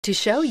To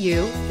show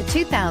you the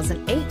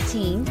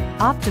 2018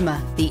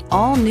 Optima. The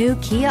all-new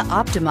Kia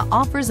Optima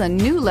offers a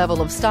new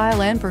level of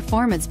style and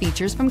performance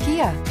features from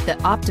Kia. The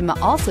Optima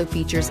also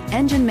features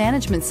engine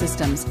management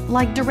systems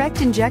like direct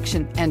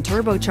injection and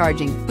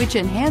turbocharging, which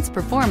enhance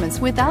performance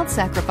without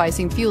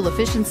sacrificing fuel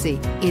efficiency.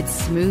 Its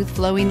smooth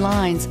flowing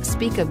lines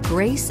speak of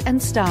grace and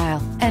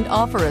style and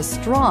offer a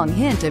strong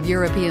hint of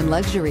European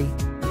luxury.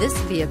 This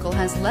vehicle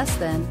has less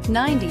than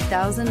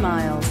 90,000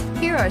 miles.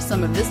 Here are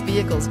some of this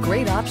vehicle's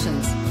great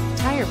options: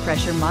 tire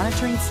pressure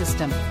monitoring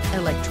system,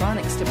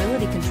 electronic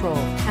stability control,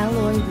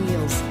 alloy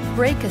wheels,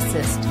 brake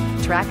assist,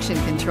 traction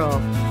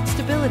control,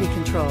 stability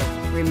control,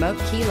 remote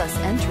keyless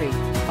entry,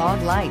 fog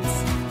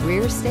lights,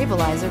 rear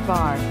stabilizer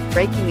bar,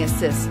 braking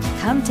assist.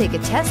 Come take a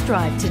test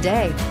drive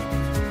today.